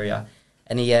Common area.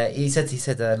 And he said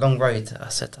Long Road. I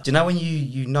said, "Do you know when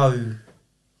you know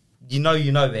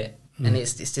it? And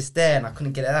it's just there, and I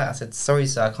couldn't get it out." I said, "Sorry,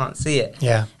 sir, I can't see it."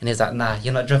 Yeah. And he's like, "Nah,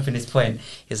 you're not dropping this point."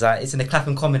 He's like, "It's in the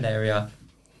Clapham Common area."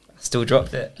 I still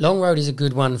dropped it. Long Road is a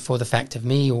good one for the fact of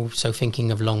me also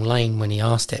thinking of Long Lane when he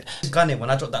asked it. Gunning,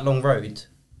 when I dropped that Long Road,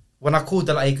 when I called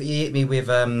he hit me with,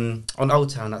 on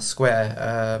Old Town, that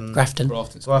square. Grafton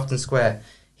Square.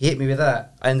 He hit me with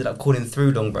that. I ended up calling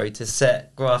through Long Road to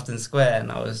set Grafton Square, and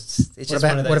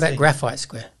What about Graphite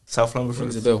Square? South Lambeth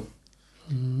Rings a bell.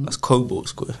 That's Cobalt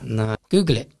Square. No.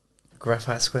 Google it.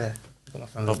 Graphite Square.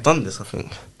 I've done this, I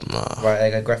think. Nah. Right, there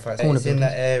you go, Graphite Square. It's in building.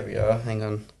 that area. Hang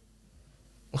on.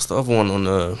 What's the other one on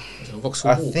I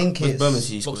think it's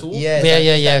Bermondsey Square.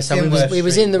 Yeah. So we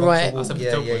was in the right.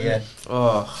 Yeah.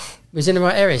 Oh, We was in the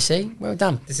right area. See, well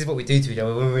done. This is what we do to each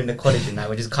other when we're in the college and now.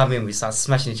 We just come in, we start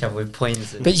smashing each other with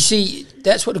points. But you see,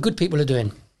 that's what the good people are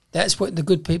doing. That's what the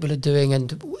good people are doing,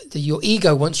 and your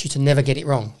ego wants you to never get it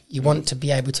wrong. You want to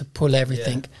be able to pull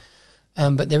everything.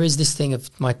 But there is this thing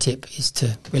of my tip is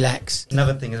to relax.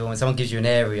 Another thing is when someone gives you an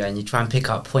area and you try and pick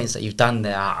up points that you've done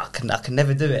there, I can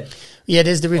never do it. Yeah,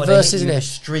 there's the reverse, isn't there?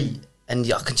 Street, and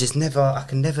I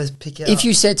can never pick it up. If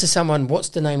you said to someone, "What's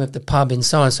the name of the pub in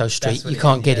so and so street?" you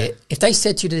can't get it. If they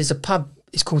said to you, "There's a pub,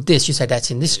 it's called this," you say, "That's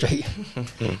in this street."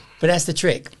 But that's the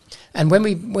trick. And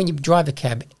when you drive a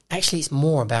cab, actually, it's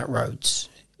more about roads.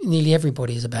 Nearly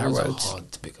everybody is about roads. Are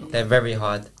hard to pick up. They're very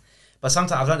hard. But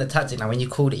sometimes I've learned the tactic now. When you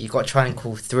call it, you've got to try and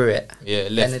call through it. Yeah,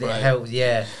 left, and right. it helps.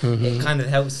 Yeah, it kind of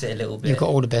helps it a little bit. You've got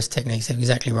all the best techniques. They're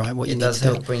exactly right. What you It need does to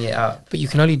do. help bring it up. But you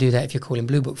can only do that if you're calling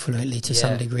Blue Book fluently to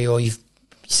some Yeah. degree, or you've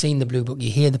seen the Blue Book, you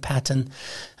hear the pattern,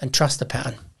 and trust the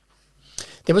pattern.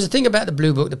 There was a thing about the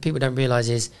Blue Book that people don't realise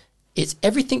is it's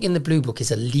everything in the Blue Book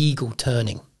is a legal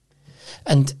turning.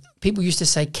 And people used to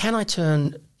say, "Can I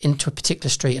turn into a particular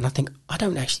street?" And I think, I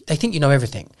don't actually. They think you know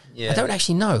everything. Yeah. I don't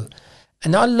actually know.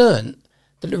 And I learned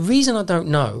that the reason I don't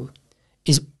know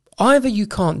is either you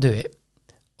can't do it,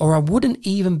 or I wouldn't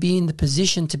even be in the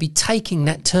position to be taking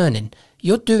that turning.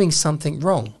 You're doing something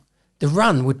wrong. The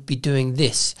run would be doing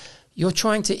this. You're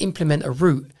trying to implement a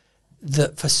route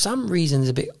that for some reason is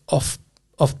a bit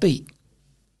offbeat.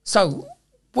 So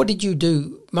what did you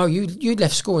do, Mo? You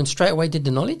left school and straight away did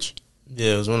the knowledge?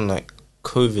 yeah, it was when like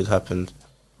COVID happened.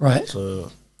 Right.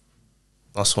 So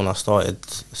that's when I started.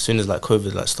 As soon as like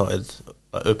COVID started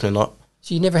opening up.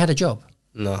 So you never had a job?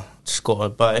 No, just got a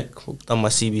bike, done my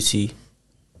CBT,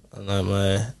 and then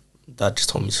my dad just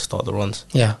told me to start the runs.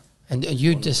 Yeah. And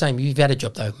you the same. You've had a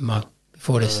job though, Mo,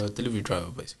 before this. Delivery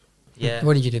driver, basically. Yeah.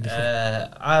 What did you do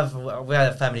before? We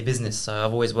had a family business, so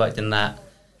I've always worked in that,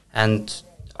 and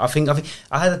I think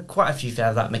I had quite a few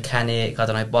things like mechanic. I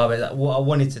don't know, barber. Like, what I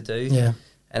wanted to do. Yeah.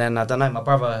 And then, I don't know, my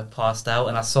brother passed out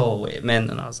and I saw what it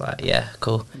meant and I was like, yeah,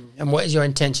 cool. And what is your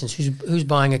intentions? Who's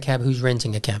buying a cab? Who's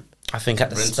renting a cab? I think at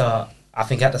the start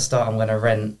I'm going to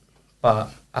rent, but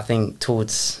I think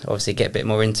towards, obviously, get a bit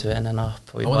more into it and then I'll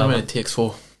probably I want to rent a TX4.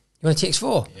 You want a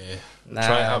TX4? Yeah. Nah.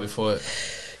 Try it out before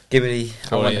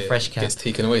I want the fresh cab. gets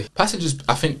taken away. Passengers,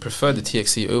 I think, prefer the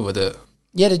TXC over the...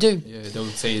 Yeah, they do. Yeah, they'll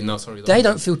say, no, sorry. They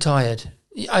don't feel tired.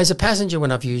 As a passenger,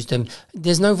 when I've used them,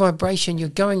 there's no vibration. You're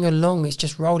going along. It's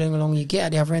just rolling along. You get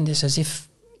at the other end. It's as if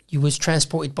you was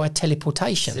transported by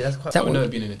teleportation. See, that's quite I've never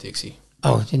been in a TXC.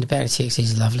 Oh, in the back of the TXC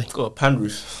is lovely. Got a pan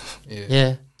roof.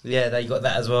 Yeah. Yeah, you got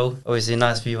that as well. Obviously, a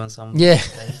nice view on some Yeah.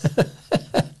 days.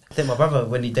 I think my brother,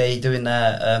 when he doing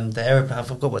the aeroplane, I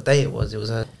forgot what day it was. It was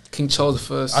a... King Charles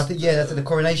I. I think, yeah, that's the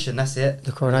coronation, that's it.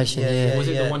 The coronation, yeah. Was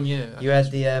it the 1 year? You had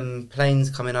the planes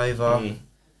coming over,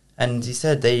 and he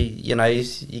said you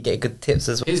get good tips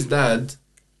as well. His dad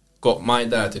got my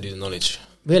dad to do the knowledge.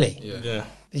 Really? Yeah.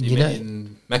 You They know, met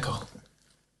in Mecca.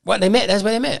 what, they met? That's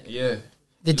where they met? Yeah.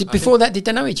 Before that, did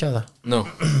they know each other? No.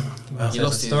 Well, He there's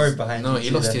lost a story his... behind No, it he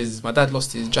too lost then. his... My dad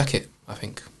lost his jacket, I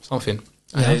think. Something.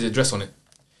 And Yeah. there's a dress on it.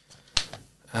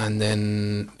 And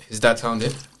then his dad found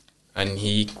it. And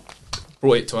he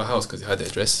brought it to our house because he had the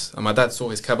address. And my dad saw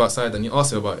his cab outside and he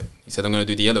asked him about it. He said, I'm going to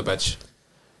do the yellow badge.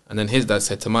 And then his dad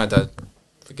said to my dad,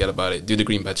 forget about it, do the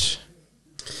green badge.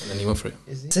 And then he went for it.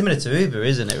 It's similar to Uber,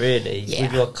 isn't it, really? Yeah.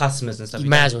 With your customers and stuff. You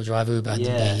may as well drive Uber and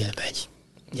Yeah. do a yellow badge.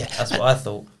 Yeah. That's what I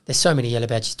thought. There's so many yellow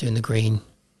badges doing the green.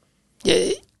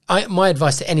 Yeah, my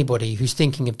advice to anybody who's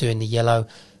thinking of doing the yellow,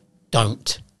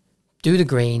 don't. Do the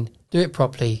green, do it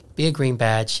properly, be a green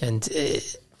badge, and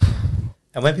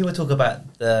And when people talk about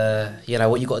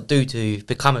what you got to do to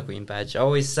become a green badge, I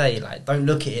always say, like, don't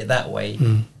look at it that way.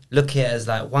 Look at it as,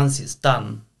 like, once it's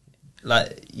done,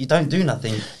 like, you don't do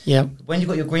nothing. yeah. When you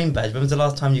got your green badge, when was the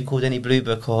last time you called any Blue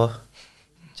Book or... Do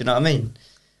you know what I mean?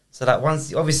 So, like,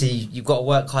 once... Obviously, you've got to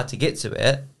work hard to get to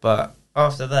it, but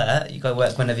after that, you go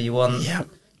work whenever you want. Yeah.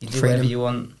 You do Freedom. whatever you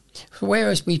want.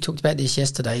 Whereas we talked about this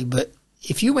yesterday, but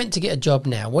if you went to get a job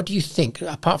now, what do you think,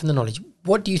 apart from the knowledge,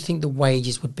 what do you think the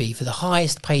wages would be for the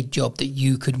highest paid job that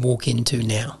you could walk into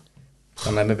now? I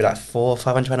don't know, maybe like £400 or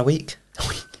 £500 a week.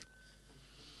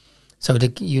 So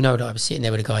that I was sitting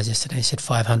there with the guys yesterday. They said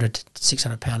 £500 to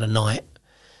 £600 a night.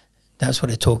 That's what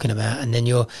they're talking about. And then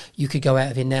you could go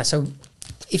out of it now. So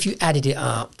if you added it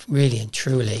up, really and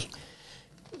truly,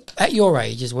 at your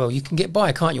age as well, you can get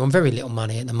by, can't you, on very little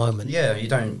money at the moment? Yeah, you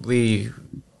don't really...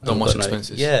 Not much got no-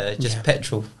 expenses. Yeah, just Yeah.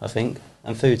 petrol, I think,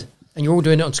 and food. And you're all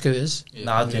doing it on scooters? Yeah.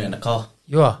 No, I'm doing it in a car.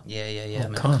 You are? Yeah, I'm What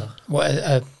in a car? car. What,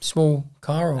 a small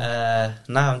car? Or?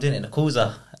 No, I'm doing it in a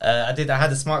Corsa. I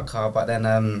had a smart car, but then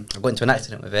I got into an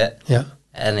accident with it, yeah.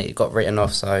 and it got written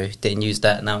off, so didn't use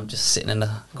that. Now I'm just sitting in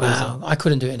a Corsa. Wow. I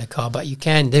couldn't do it in a car, but you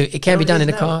can do it. It can be done in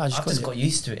a car. I've just couldn't got do it.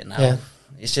 used to it now. Yeah.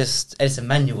 It's a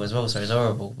manual as well, so it's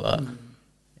horrible, but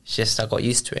it's just I got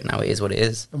used to it now. It is what it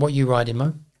is. And what you riding,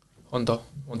 Mo? Honda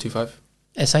 125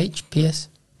 SH, PS,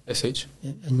 SH.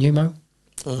 yeah. And new Mo?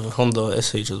 Honda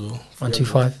SH as well.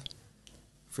 125.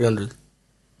 300.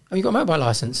 Oh, you got a motorbike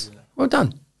license? Well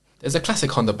done. There's a classic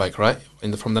Honda bike, right?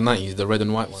 From the 90s, the red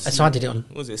and white one. So I did it on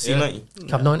What was it? C90?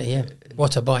 Cub 90, yeah.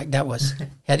 What a bike that was.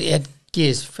 It had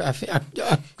gears. I'm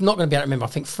not going to be able to remember. I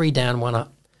think 3 down, 1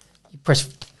 up. You press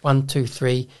 1, 2,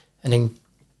 3, and then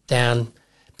down.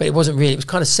 But it wasn't really. It was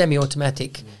kind of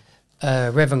semi-automatic.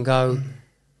 Rev and go.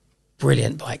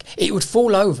 Brilliant bike. It would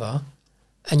fall over,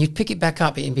 and you'd pick it back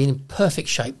up. It'd be in perfect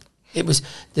shape. It was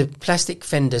the plastic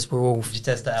fenders were all Did you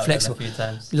test that out flexible. a few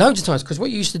times? Loads of times, because what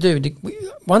you used to do,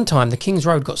 one time the King's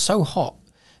Road got so hot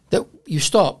that you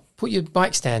stop, put your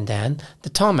bike stand down, the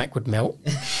tarmac would melt,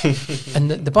 and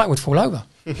the bike would fall over.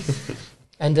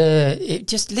 And it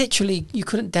just literally, you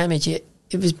couldn't damage it.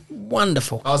 It was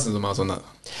wonderful. Thousands of miles on that.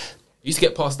 It used to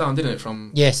get passed down, didn't it?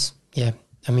 From Yes, yeah.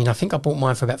 I mean, I think I bought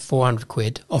mine for about 400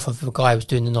 quid off of a guy who was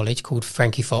doing the knowledge called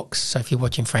Frankie Fox. So if you're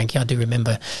watching Frankie, I do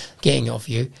remember getting it off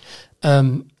you.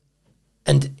 And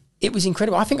it was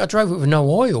incredible. I think I drove it with no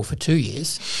oil for 2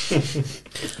 years. I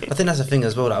think that's the thing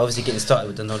as well. Like, obviously, getting started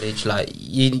with the knowledge, like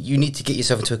you need to get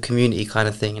yourself into a community kind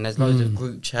of thing, and there's loads of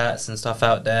group chats and stuff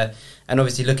out there. And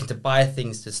obviously, looking to buy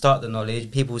things to start the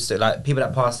knowledge. People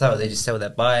that pass out, they just sell their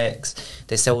bikes,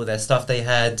 they sell all their stuff they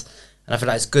had, and I feel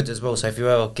like it's good as well. So if you're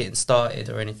ever getting started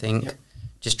or anything,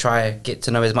 just try get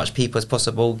to know as much people as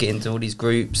possible, get into all these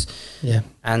groups, Yeah.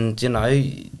 and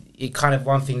it kind of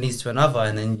one thing leads to another,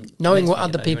 and then Knowing next what thing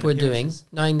other you know, people are you're in doing, appearances.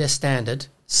 knowing their standard,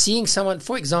 seeing someone,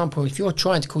 for example, if you're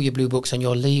trying to call your blue books and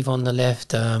you're leave on the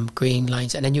left, green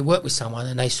lanes, and then you work with someone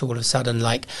and they sort of sudden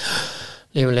leave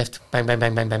on left, bang, bang,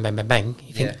 bang, bang, bang, bang, bang, bang.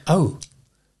 You think, Yeah. oh,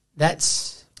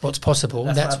 that's what's possible.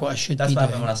 That's what I should be That's what doing.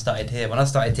 happened when I started here. When I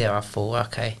started here, I thought,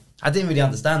 okay, I didn't really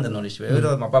understand the knowledge to it.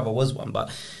 Although my brother was one, but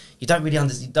you don't really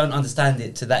understand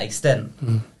it to that extent.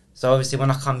 So obviously, when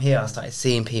I come here, I started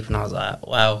seeing people, and I was like,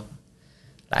 wow,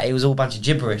 like it was all a bunch of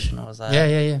gibberish, and I was like,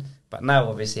 Yeah. But now,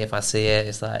 obviously, if I see it,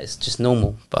 it's like it's just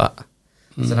normal. But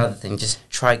it's another thing. Just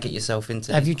try to get yourself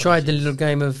into. Have you tried the little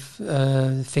game of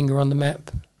finger on the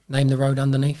map? Name the road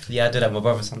underneath. Yeah, I do that with my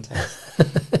brother sometimes.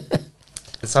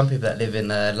 And some people that live in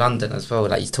London as well,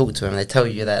 like you talk to them, they tell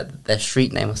you that their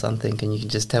street name or something, and you can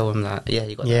just tell them that, yeah,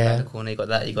 you got that around the corner, you got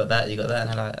that, and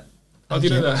they're like, How do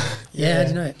you know that? Yeah, how do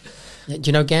you know it? Yeah, do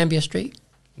you know Gambia Street?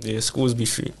 Yeah, Scoresby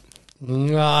Street.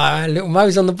 Little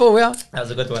Mo's on the ball, yeah. that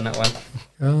was a good one, that one.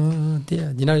 Oh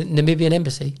dear. You know Namibian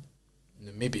Embassy?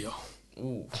 Namibia.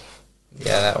 Ooh.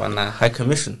 Yeah, that one. High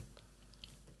Commission.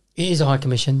 It is a high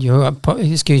commission.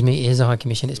 Excuse me, it is a high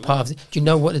commission. It's part of the, do you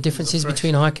know what the difference is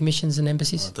between high commissions and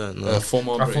embassies? I don't know.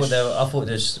 Former I British. thought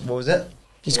there's, what was it?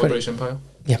 Just Former got it. British Empire.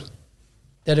 Yeah.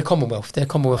 They're the Commonwealth. They're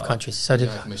Commonwealth countries. So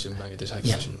High Commission, Bangladesh High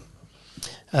Yeah.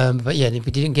 Commission. but yeah, we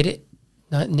didn't get it.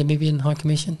 No, Namibian High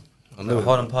Commission? I know.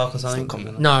 Holland Park or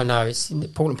something? No, it's in the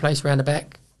Portland Place round the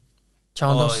back.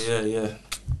 Chandos. Oh, yeah.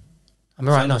 Am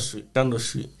I right? No. Chandler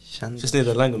Street. Just near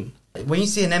the Langham. When you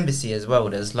see an embassy as well,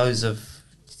 there's loads of,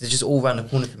 they're just all around the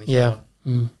corner from each Yeah.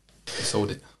 other. They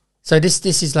sold it. So this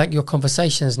is like your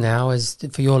conversations now, as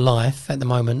for your life at the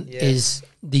moment, Yeah. is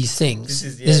these things.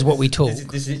 This is what we talk. This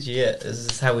is literally it. This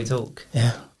is how we talk.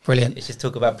 Yeah, brilliant. It's just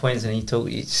talk about points, and you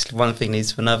just one thing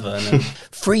leads to another. And then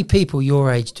 3 people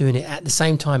your age doing it at the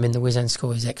same time in the Whiz End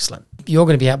School is excellent. You're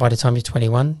going to be out by the time you're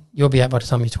 21. You'll be out by the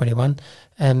time you're 21,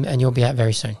 and you'll be out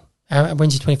very soon.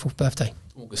 When's your 24th birthday?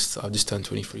 August. I've just turned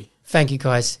 23. Thank you,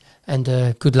 guys, and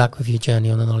good luck with your journey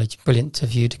on the knowledge. Brilliant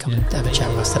of you to come and have a chat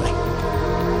with us today.